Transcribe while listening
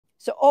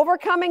So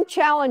overcoming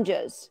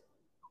challenges.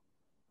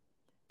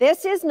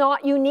 This is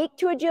not unique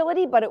to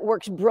agility, but it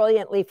works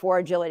brilliantly for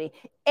agility.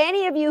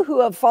 Any of you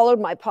who have followed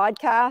my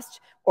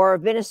podcast or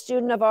have been a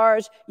student of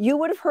ours, you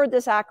would have heard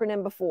this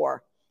acronym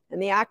before.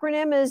 And the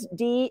acronym is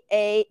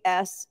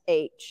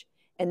D.A.S.H.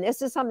 And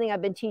this is something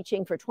I've been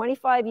teaching for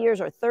 25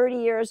 years or 30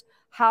 years,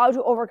 how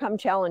to overcome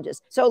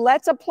challenges. So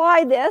let's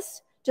apply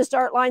this to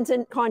start lines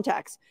and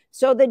contacts.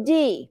 So the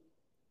D,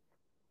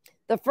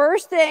 the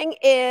first thing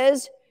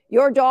is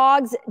your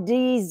dog's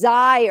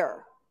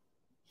desire.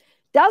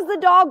 Does the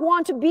dog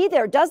want to be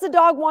there? Does the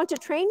dog want to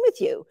train with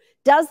you?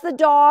 Does the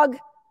dog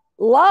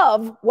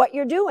love what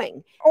you're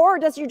doing? Or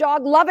does your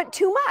dog love it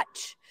too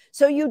much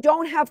so you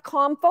don't have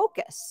calm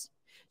focus?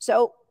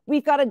 So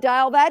we've got to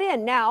dial that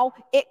in. Now,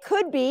 it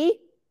could be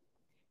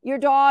your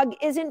dog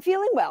isn't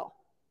feeling well,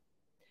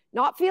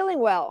 not feeling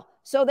well.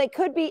 So they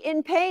could be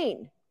in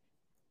pain.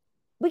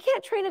 We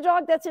can't train a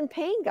dog that's in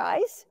pain,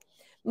 guys.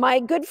 My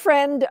good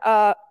friend,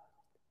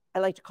 I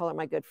like to call her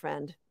my good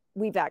friend.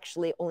 We've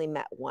actually only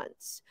met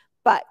once,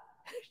 but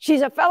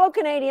she's a fellow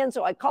Canadian,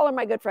 so I call her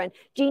my good friend,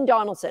 Jean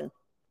Donaldson.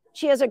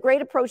 She has a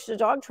great approach to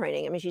dog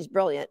training. I mean, she's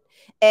brilliant.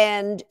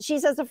 And she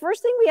says the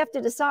first thing we have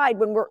to decide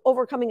when we're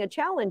overcoming a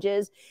challenge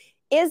is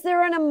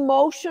there an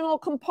emotional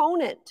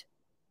component?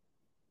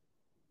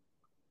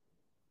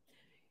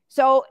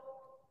 So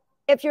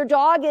if your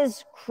dog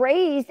is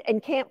crazed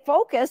and can't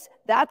focus,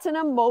 that's an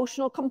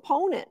emotional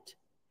component.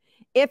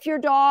 If your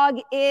dog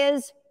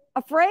is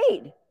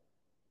afraid,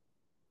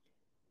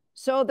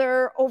 so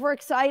they're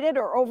overexcited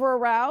or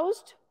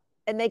over-aroused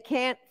and they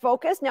can't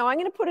focus. Now, I'm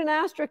going to put an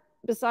asterisk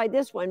beside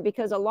this one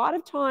because a lot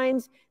of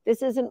times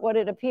this isn't what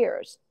it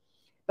appears.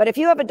 But if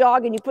you have a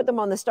dog and you put them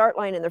on the start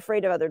line and they're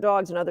afraid of other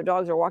dogs and other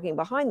dogs are walking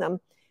behind them,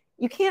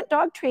 you can't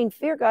dog train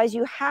fear, guys.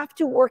 You have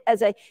to work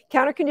as a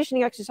counter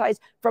conditioning exercise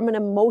from an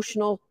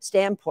emotional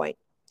standpoint,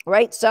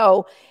 right?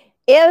 So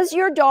is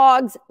your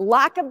dog's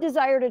lack of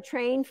desire to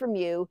train from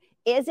you,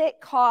 is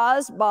it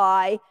caused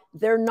by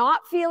they're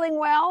not feeling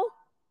well?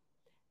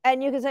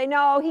 And you can say,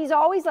 no, he's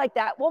always like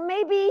that. Well,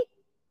 maybe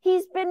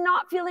he's been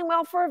not feeling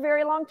well for a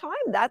very long time.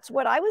 That's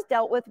what I was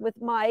dealt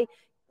with my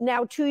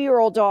now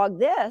 2-year-old dog,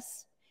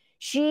 this.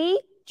 She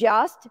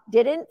just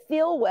didn't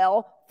feel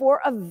well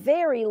for a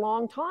very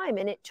long time.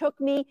 And it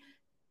took me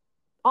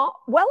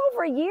well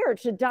over a year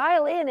to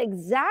dial in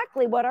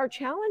exactly what our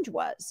challenge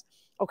was.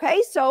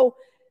 Okay, so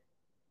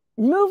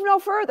move no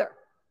further.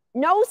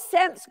 No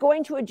sense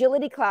going to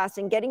agility class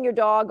and getting your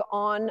dog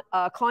on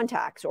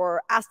contacts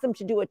or ask them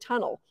to do a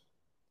tunnel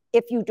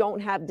if you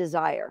don't have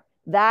desire.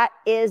 That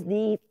is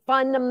the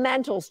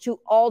fundamentals to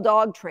all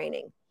dog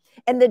training.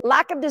 And the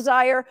lack of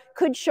desire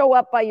could show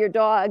up by your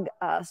dog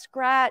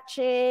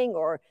scratching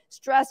or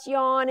stress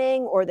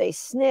yawning, or they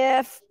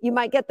sniff. You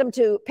might get them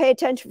to pay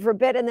attention for a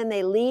bit and then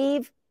they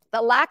leave.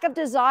 The lack of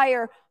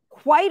desire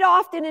quite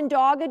often in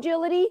dog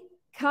agility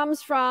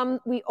comes from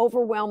we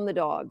overwhelm the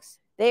dogs.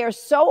 They are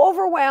so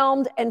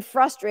overwhelmed and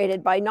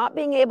frustrated by not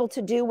being able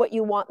to do what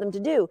you want them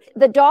to do.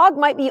 The dog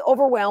might be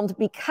overwhelmed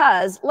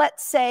because,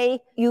 let's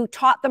say, you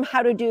taught them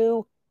how to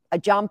do a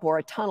jump or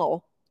a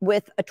tunnel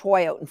with a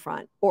toy out in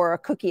front or a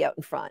cookie out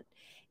in front.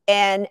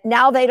 And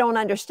now they don't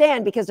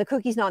understand because the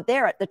cookie's not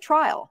there at the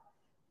trial.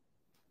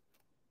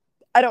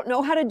 I don't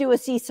know how to do a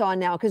seesaw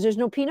now because there's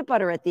no peanut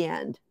butter at the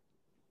end.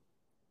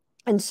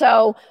 And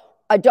so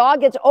a dog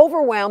gets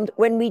overwhelmed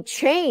when we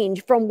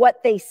change from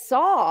what they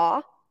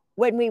saw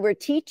when we were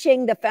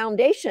teaching the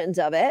foundations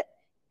of it,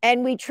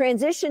 and we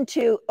transitioned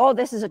to, oh,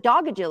 this is a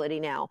dog agility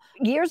now.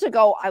 Years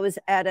ago, I was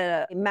at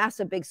a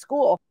massive big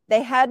school.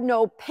 They had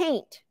no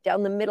paint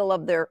down the middle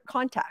of their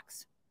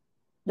contacts.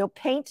 No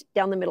paint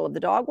down the middle of the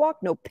dog walk,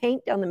 no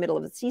paint down the middle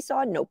of the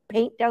seesaw, no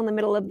paint down the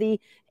middle of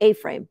the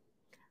A-frame.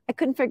 I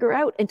couldn't figure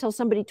out until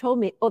somebody told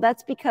me, oh,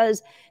 that's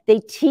because they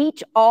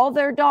teach all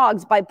their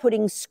dogs by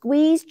putting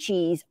squeeze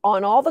cheese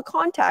on all the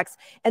contacts,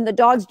 and the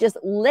dogs just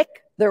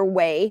lick their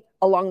way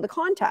along the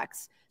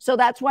contacts. So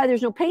that's why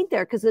there's no paint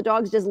there, because the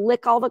dogs just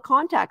lick all the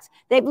contacts.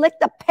 They've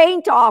licked the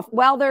paint off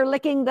while they're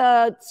licking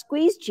the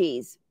squeeze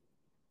cheese.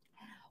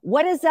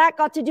 What has that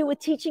got to do with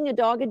teaching a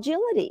dog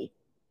agility?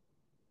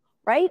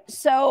 Right?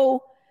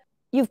 So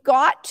you've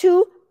got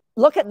to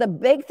look at the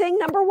big thing.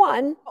 Number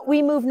one,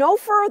 we move no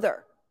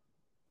further.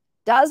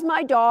 Does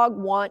my dog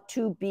want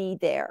to be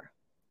there?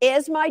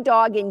 Is my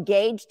dog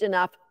engaged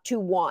enough to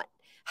want?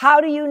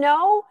 How do you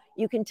know?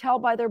 You can tell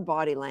by their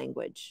body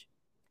language.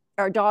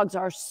 Our dogs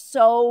are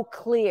so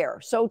clear,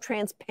 so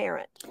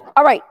transparent.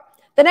 All right,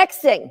 the next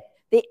thing,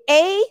 the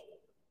A,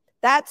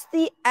 that's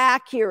the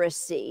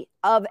accuracy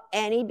of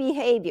any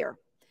behavior.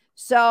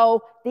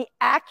 So the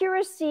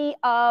accuracy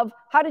of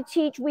how to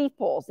teach weave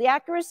pulls, the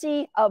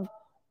accuracy of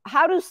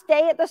how to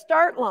stay at the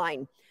start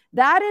line,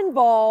 that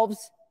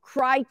involves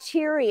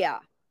criteria.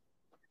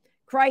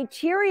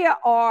 Criteria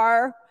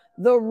are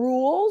the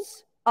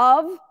rules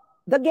of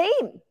the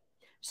game.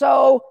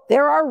 So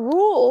there are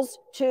rules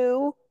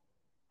to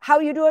how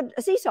you do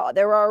a seesaw.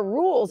 There are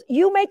rules.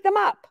 You make them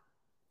up.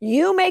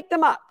 You make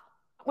them up.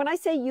 When I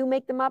say you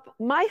make them up,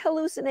 my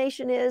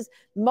hallucination is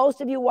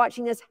most of you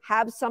watching this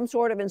have some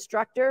sort of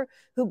instructor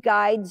who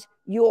guides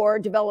your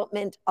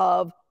development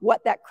of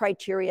what that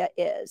criteria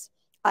is.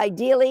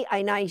 Ideally,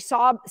 and I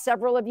saw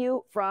several of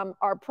you from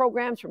our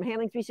programs from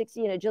Handling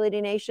 360 and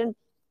Agility Nation.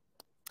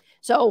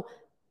 So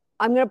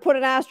I'm going to put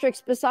an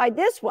asterisk beside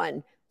this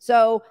one.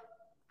 So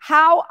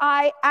how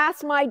I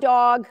ask my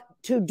dog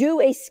to do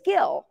a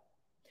skill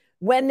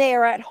when they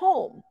are at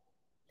home.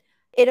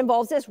 It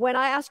involves this. When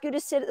I ask you to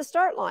sit at the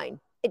start line,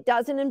 it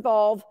doesn't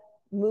involve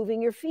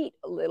moving your feet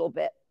a little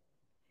bit.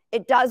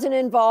 It doesn't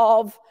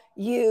involve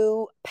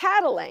you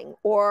paddling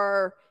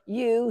or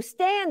you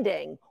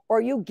standing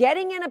or you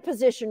getting in a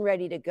position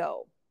ready to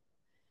go.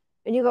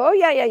 And you go, oh,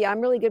 yeah,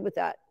 I'm really good with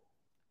that.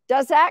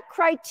 Does that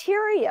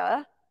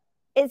criteria,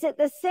 is it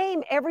the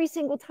same every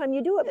single time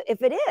you do it?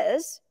 If it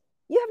is,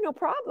 you have no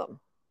problem.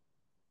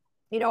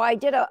 You know, I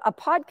did a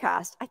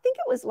podcast, I think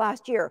it was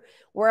last year,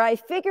 where I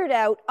figured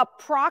out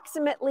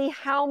approximately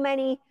how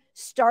many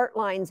start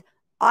lines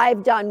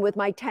I've done with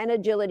my 10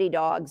 agility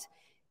dogs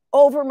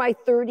over my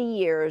 30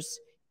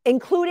 years,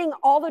 including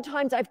all the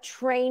times I've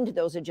trained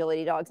those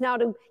agility dogs. Now,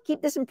 to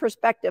keep this in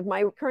perspective,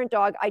 my current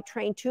dog, I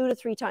train 2 to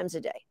 3 times a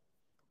day.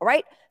 All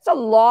right? It's a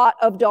lot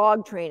of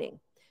dog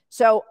training.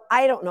 So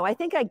I don't know. I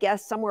think I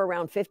guessed somewhere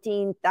around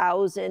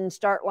 15,000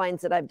 start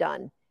lines that I've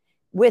done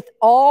with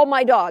all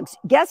my dogs.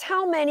 Guess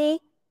how many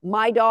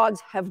my dogs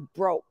have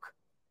broke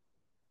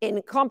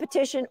in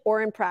competition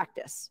or in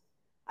practice?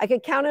 I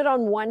could count it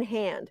on one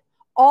hand.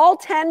 All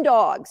 10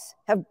 dogs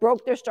have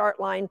broke their start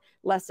line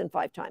less than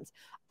 5 times.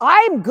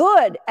 I'm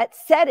good at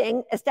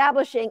setting,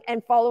 establishing,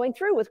 and following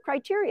through with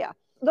criteria.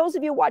 Those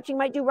of you watching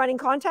might do running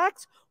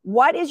contacts.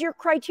 What is your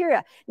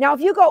criteria? Now,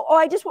 if you go, oh,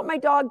 I just want my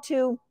dog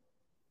to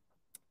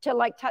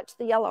like touch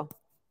the yellow.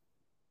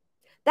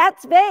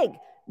 That's vague.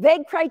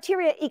 Vague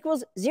criteria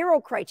equals 0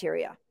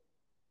 criteria.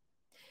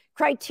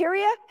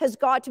 Criteria has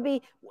got to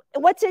be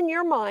what's in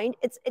your mind.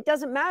 It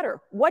doesn't matter.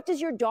 What does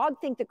your dog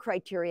think the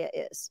criteria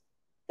is?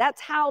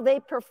 That's how they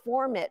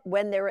perform it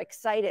when they're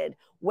excited,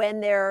 when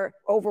they're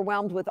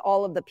overwhelmed with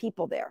all of the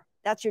people there.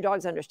 That's your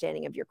dog's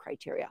understanding of your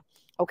criteria.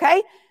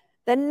 Okay?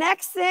 The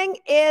next thing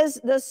is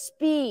the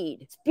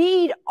speed.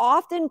 Speed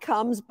often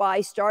comes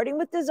by starting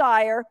with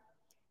desire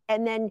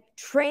and then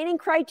training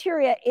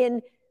criteria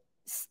in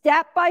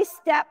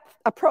step-by-step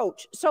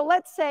approach. So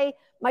let's say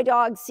my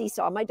dog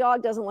seesaw. My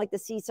dog doesn't like the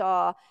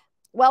seesaw.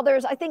 Well,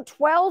 there's, I think,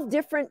 12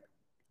 different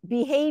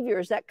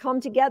behaviors that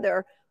come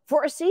together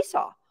for a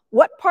seesaw.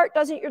 What part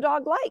doesn't your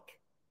dog like?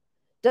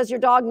 Does your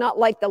dog not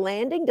like the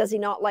landing? Does he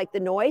not like the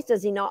noise?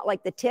 Does he not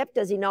like the tip?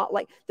 Does he not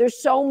like,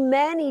 there's so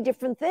many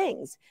different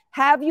things.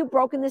 Have you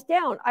broken this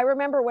down? I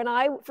remember when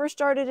I first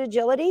started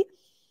agility,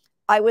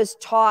 I was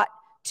taught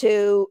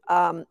to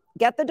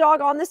get the dog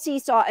on the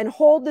seesaw and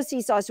hold the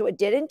seesaw so it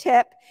didn't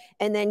tip,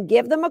 and then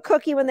give them a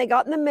cookie when they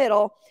got in the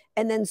middle,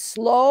 and then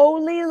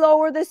slowly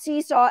lower the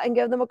seesaw and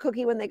give them a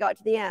cookie when they got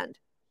to the end.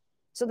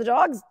 So the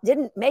dogs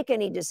didn't make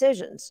any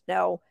decisions.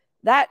 Now,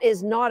 that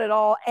is not at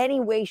all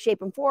any way,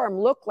 shape, and form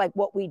look like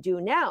what we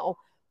do now.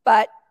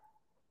 But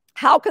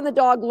how can the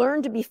dog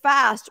learn to be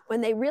fast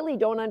when they really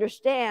don't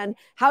understand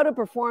how to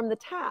perform the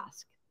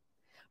task,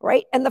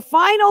 right? And the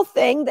final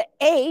thing, the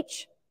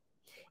H,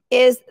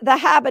 is the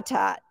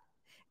habitat.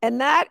 And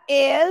that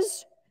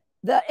is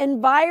the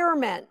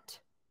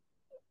environment.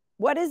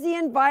 What is the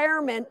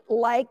environment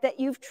like that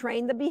you've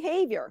trained the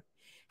behavior?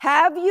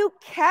 Have you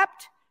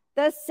kept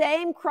the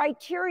same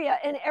criteria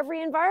in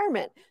every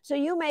environment? So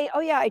you may, oh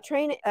yeah, I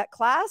train at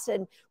class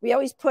and we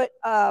always put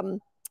a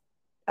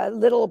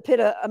little bit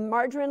of a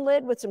margarine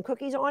lid with some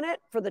cookies on it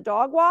for the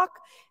dog walk.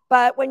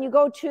 But when you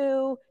go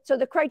to, so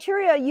the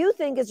criteria you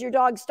think is your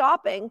dog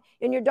stopping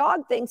and your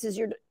dog thinks is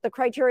the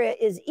criteria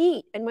is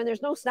eat. And when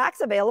there's no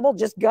snacks available,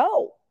 just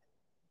go,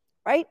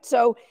 right?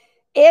 So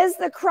is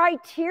the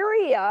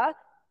criteria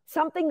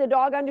something the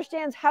dog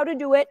understands how to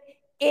do it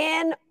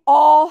in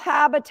all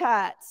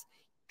habitats?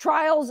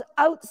 Trials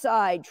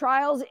outside,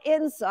 trials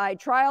inside,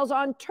 trials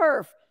on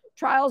turf,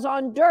 trials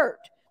on dirt.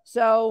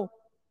 So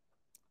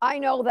I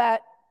know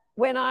that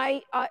when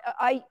I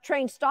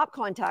trained stop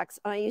contacts,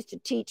 I used to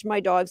teach my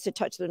dogs to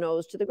touch their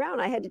nose to the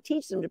ground. I had to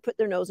teach them to put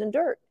their nose in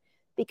dirt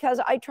because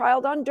I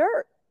trialed on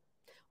dirt.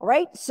 All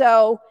right.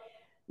 So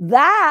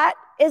that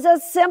is a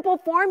simple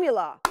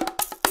formula.